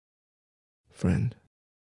Friend,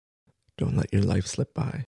 don't let your life slip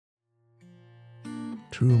by.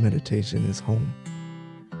 True meditation is home,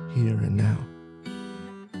 here and now.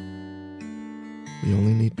 We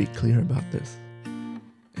only need to be clear about this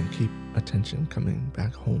and keep attention coming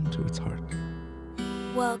back home to its heart.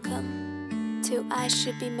 Welcome to I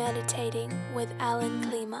Should Be Meditating with Alan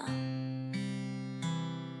Klima.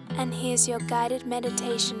 And here's your guided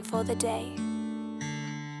meditation for the day.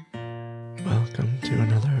 Welcome to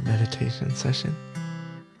another meditation session.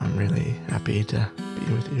 I'm really happy to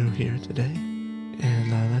be with you here today.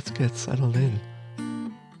 And let's get settled in.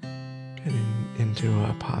 Getting into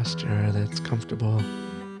a posture that's comfortable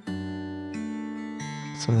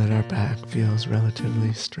so that our back feels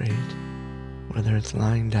relatively straight, whether it's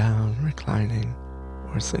lying down, reclining,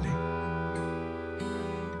 or sitting.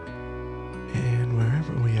 And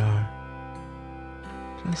wherever we are,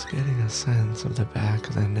 just getting a sense of the back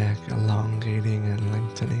of the neck elongating and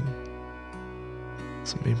lengthening.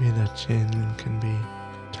 So maybe the chin can be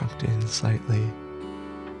tucked in slightly,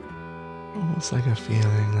 almost like a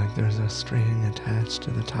feeling like there's a string attached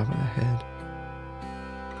to the top of the head,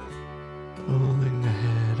 pulling the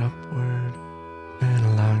head upward and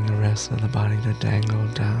allowing the rest of the body to dangle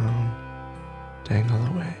down, dangle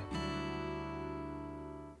away.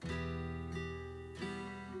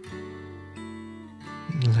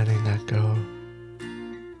 And letting that go.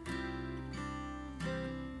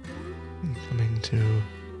 And coming to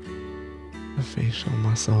the facial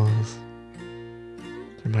muscles.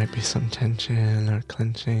 There might be some tension or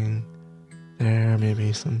clenching there,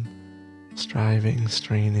 maybe some striving,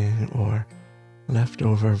 straining, or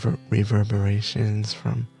leftover reverberations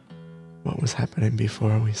from what was happening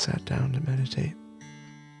before we sat down to meditate.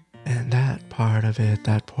 And that part of it,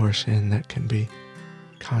 that portion that can be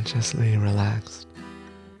consciously relaxed,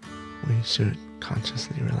 we should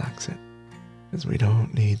consciously relax it, because we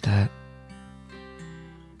don't need that.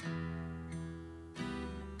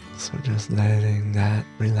 So just letting that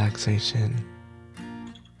relaxation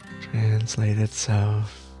translate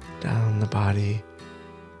itself down the body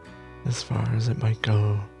as far as it might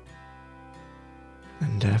go,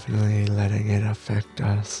 and definitely letting it affect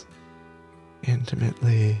us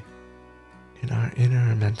intimately in our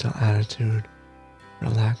inner mental attitude,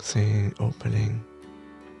 relaxing, opening,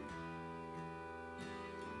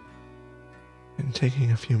 and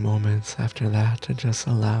taking a few moments after that to just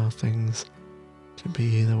allow things to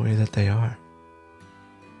be the way that they are.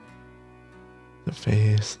 The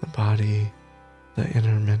face, the body, the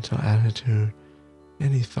inner mental attitude,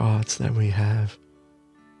 any thoughts that we have,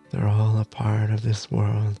 they're all a part of this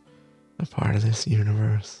world, a part of this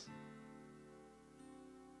universe.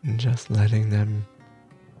 And just letting them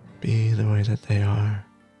be the way that they are,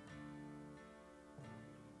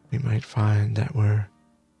 we might find that we're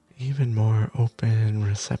even more open and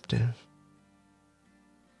receptive.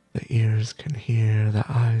 The ears can hear, the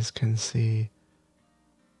eyes can see.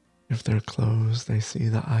 If they're closed, they see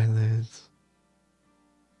the eyelids.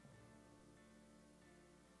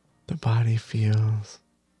 The body feels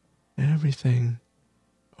everything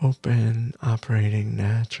open, operating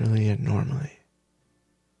naturally and normally.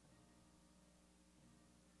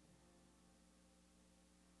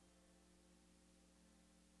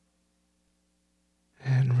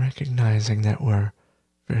 And recognizing that we're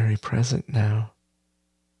very present now,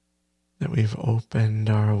 that we've opened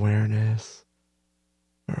our awareness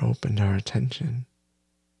or opened our attention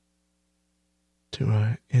to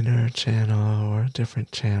an inner channel or a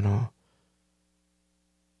different channel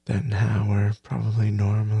than how we're probably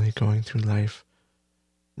normally going through life.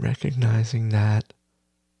 Recognizing that,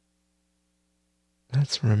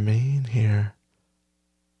 let's remain here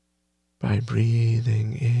by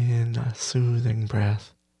breathing in a soothing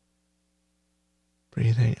breath,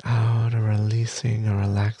 breathing out a releasing or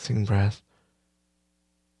relaxing breath,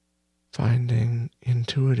 finding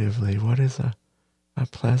intuitively what is a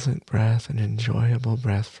pleasant breath, an enjoyable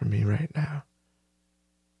breath for me right now.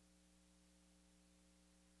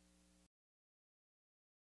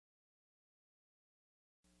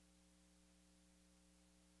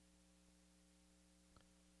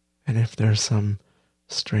 And if there's some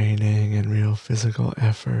straining and real physical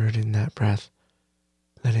effort in that breath,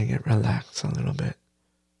 letting it relax a little bit,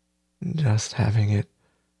 and just having it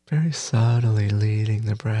very subtly leading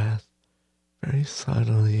the breath, very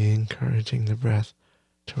subtly encouraging the breath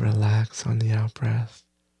to relax on the out-breath,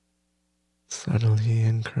 subtly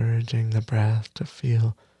encouraging the breath to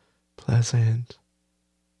feel pleasant,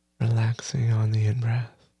 relaxing on the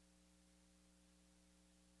in-breath.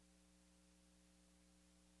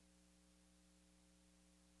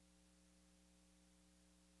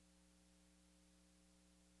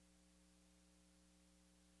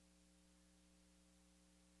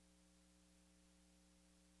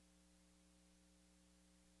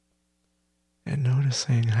 And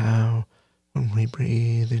noticing how when we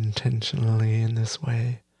breathe intentionally in this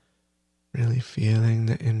way, really feeling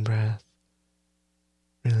the in-breath,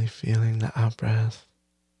 really feeling the out-breath,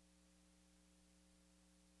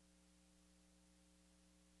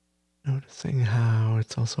 noticing how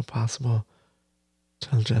it's also possible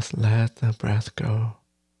to just let the breath go.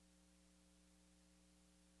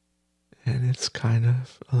 And it's kind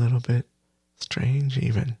of a little bit strange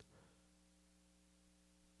even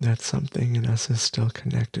that something in us is still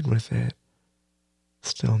connected with it,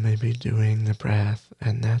 still maybe doing the breath,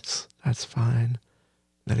 and that's fine,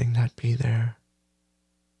 letting that be there.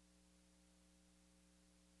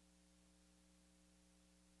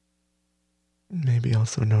 Maybe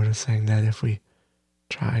also noticing that if we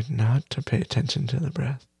tried not to pay attention to the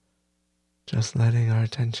breath, just letting our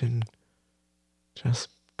attention just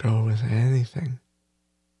go with anything,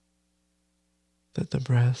 that the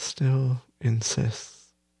breath still insists.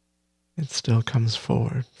 It still comes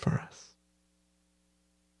forward for us.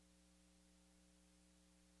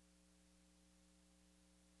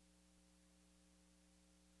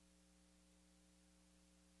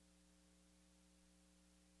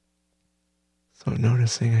 So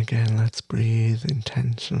noticing again, let's breathe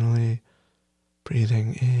intentionally,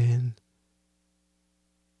 breathing in,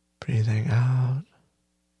 breathing out,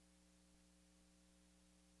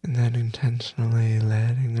 and then intentionally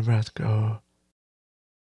letting the breath go.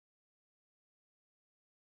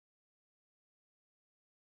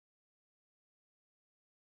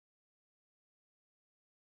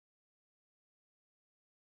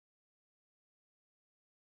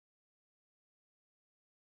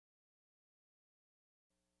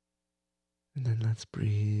 And then let's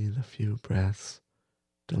breathe a few breaths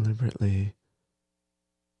deliberately,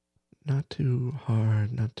 not too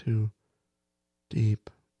hard, not too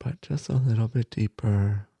deep, but just a little bit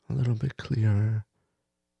deeper, a little bit clearer,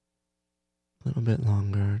 a little bit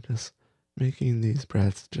longer, just making these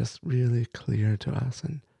breaths just really clear to us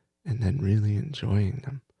and then really enjoying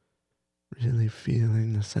them, really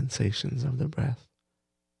feeling the sensations of the breath.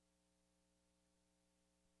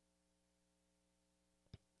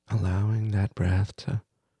 Allowing that breath to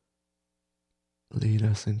lead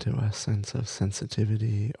us into a sense of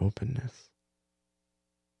sensitivity, openness.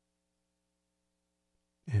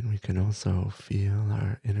 And we can also feel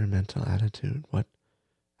our inner mental attitude, what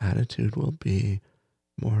attitude will be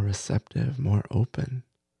more receptive, more open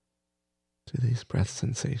to these breath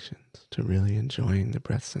sensations, to really enjoying the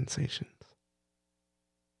breath sensations.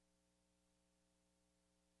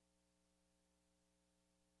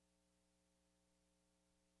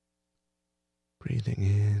 Breathing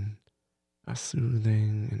in a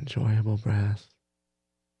soothing, enjoyable breath.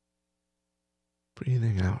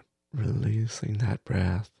 Breathing out, releasing that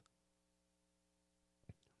breath,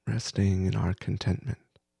 resting in our contentment.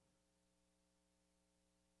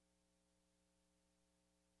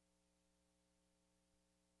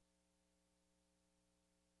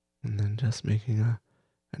 And then just making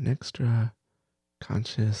an extra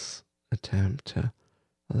conscious attempt to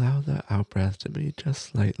allow the out-breath to be just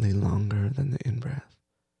slightly longer than the in-breath.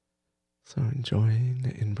 So enjoying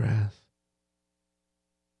the in-breath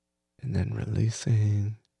and then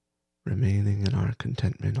releasing, remaining in our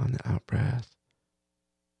contentment on the out-breath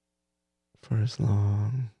for as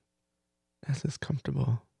long as is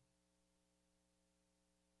comfortable.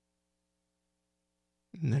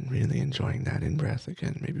 And then really enjoying that in-breath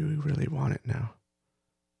again. Maybe we really want it now.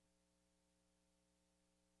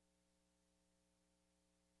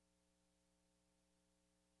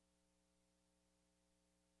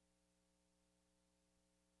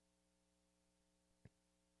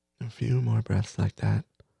 A few more breaths like that,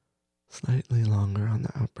 slightly longer on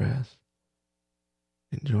the out-breath,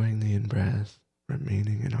 enjoying the in-breath,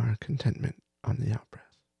 remaining in our contentment on the out-breath.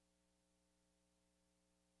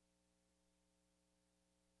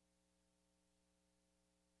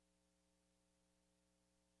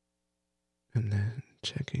 And then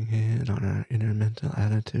checking in on our inner mental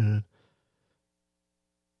attitude,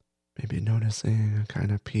 maybe noticing a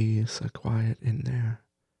kind of peace, a quiet in there,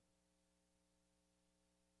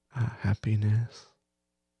 a happiness,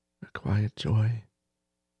 a quiet joy,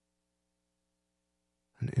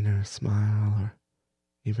 an inner smile, or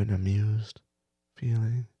even amused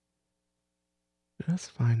feeling.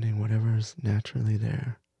 Just finding whatever's naturally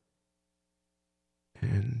there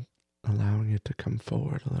and allowing it to come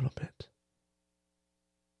forward a little bit.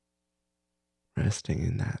 Resting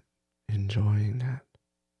in that, enjoying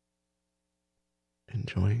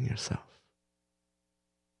yourself.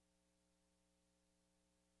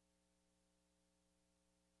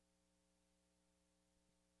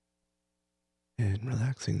 And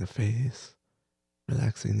relaxing the face,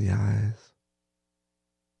 relaxing the eyes,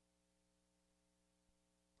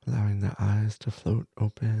 allowing the eyes to float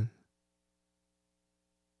open.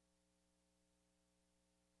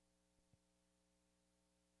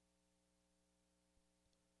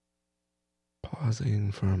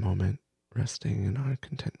 Pausing for a moment, resting in our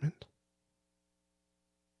contentment.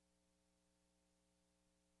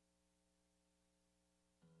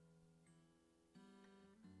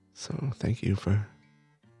 So thank you for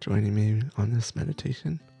joining me on this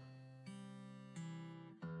meditation.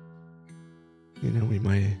 We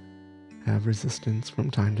might have resistance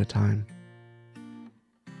from time to time,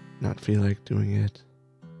 not feel like doing it.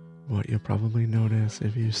 What you'll probably notice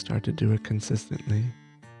if you start to do it consistently,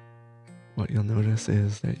 what you'll notice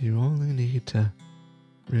is that you only need to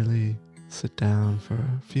really sit down for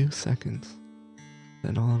a few seconds.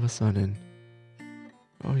 Then all of a sudden,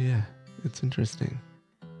 oh yeah, it's interesting.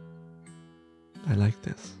 I like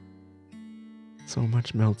this. So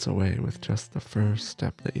much melts away with just the first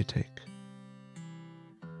step that you take.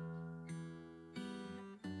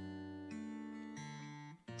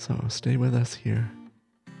 So stay with us here.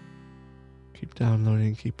 Keep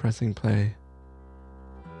downloading, keep pressing play.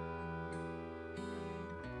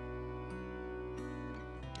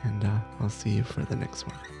 And I'll see you for the next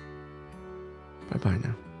one. Bye-bye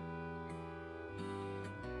now.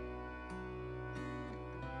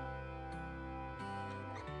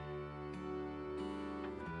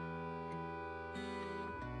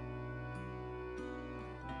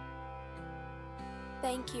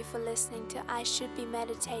 Thank you for listening to I Should Be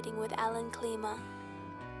Meditating with Alan Klima.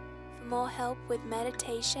 For more help with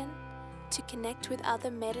meditation, to connect with other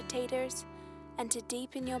meditators, and to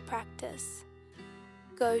deepen your practice,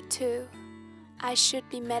 go to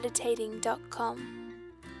ishouldbemeditating.com.